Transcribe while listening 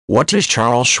What does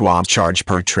Charles Schwab charge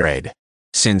per trade?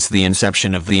 Since the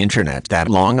inception of the internet that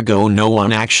long ago, no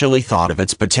one actually thought of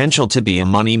its potential to be a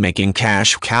money-making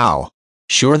cash cow.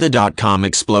 Sure, the dot-com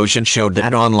explosion showed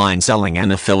that online selling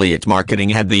and affiliate marketing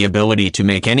had the ability to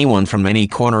make anyone from any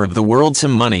corner of the world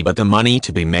some money, but the money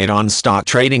to be made on stock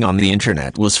trading on the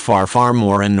internet was far, far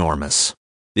more enormous.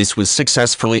 This was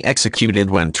successfully executed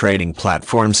when trading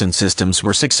platforms and systems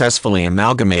were successfully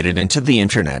amalgamated into the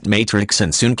internet matrix,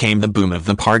 and soon came the boom of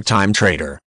the part-time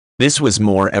trader. This was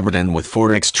more evident with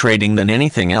forex trading than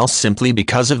anything else, simply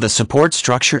because of the support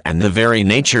structure and the very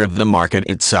nature of the market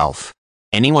itself.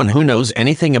 Anyone who knows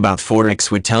anything about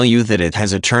forex would tell you that it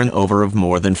has a turnover of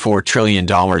more than $4 trillion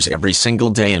every single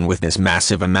day, and with this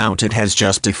massive amount it has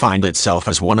just defined itself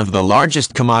as one of the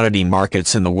largest commodity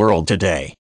markets in the world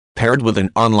today. Paired with an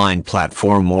online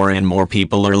platform, more and more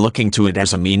people are looking to it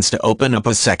as a means to open up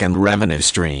a second revenue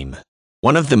stream.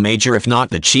 One of the major, if not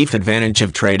the chief, advantage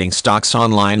of trading stocks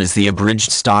online is the abridged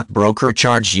stockbroker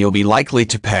charge you'll be likely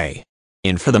to pay.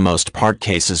 In for the most part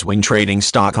cases when trading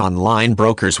stock online,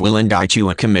 brokers will indict you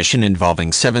a commission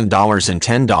involving $7 and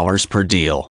 $10 per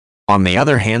deal. On the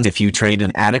other hand, if you trade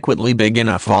an adequately big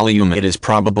enough volume, it is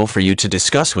probable for you to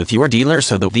discuss with your dealer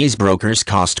so that these brokers'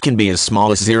 cost can be as small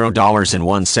as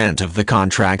 $0.01 of the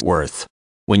contract worth.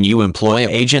 When you employ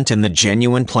an agent in the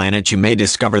genuine planet, you may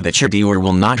discover that your dealer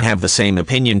will not have the same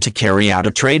opinion to carry out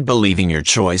a trade, believing your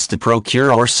choice to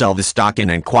procure or sell the stock in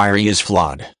inquiry is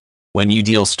flawed. When you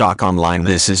deal stock online,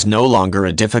 this is no longer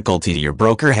a difficulty. Your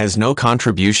broker has no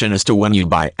contribution as to when you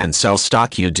buy and sell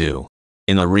stock. You do.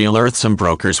 In the real earth, some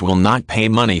brokers will not pay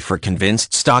money for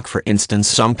convinced stock, for instance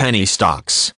some penny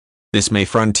stocks. This may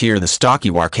frontier the stock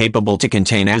you are capable to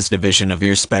contain as division of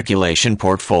your speculation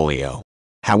portfolio.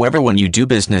 However, when you do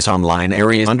business online,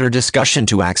 areas under discussion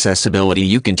to accessibility,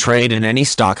 you can trade in any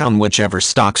stock on whichever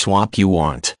stock swap you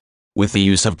want. With the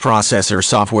use of processor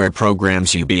software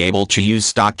programs, you'll be able to use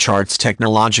stock charts,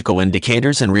 technological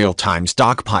indicators, and real-time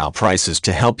stockpile prices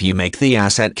to help you make the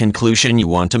asset conclusion you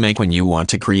want to make when you want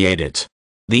to create it.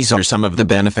 These are some of the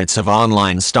benefits of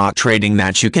online stock trading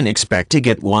that you can expect to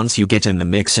get once you get in the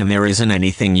mix, and there isn't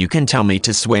anything you can tell me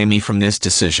to sway me from this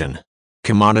decision.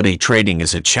 Commodity trading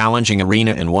is a challenging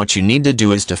arena, and what you need to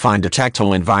do is to find a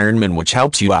tactile environment which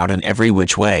helps you out in every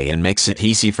which way and makes it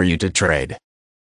easy for you to trade.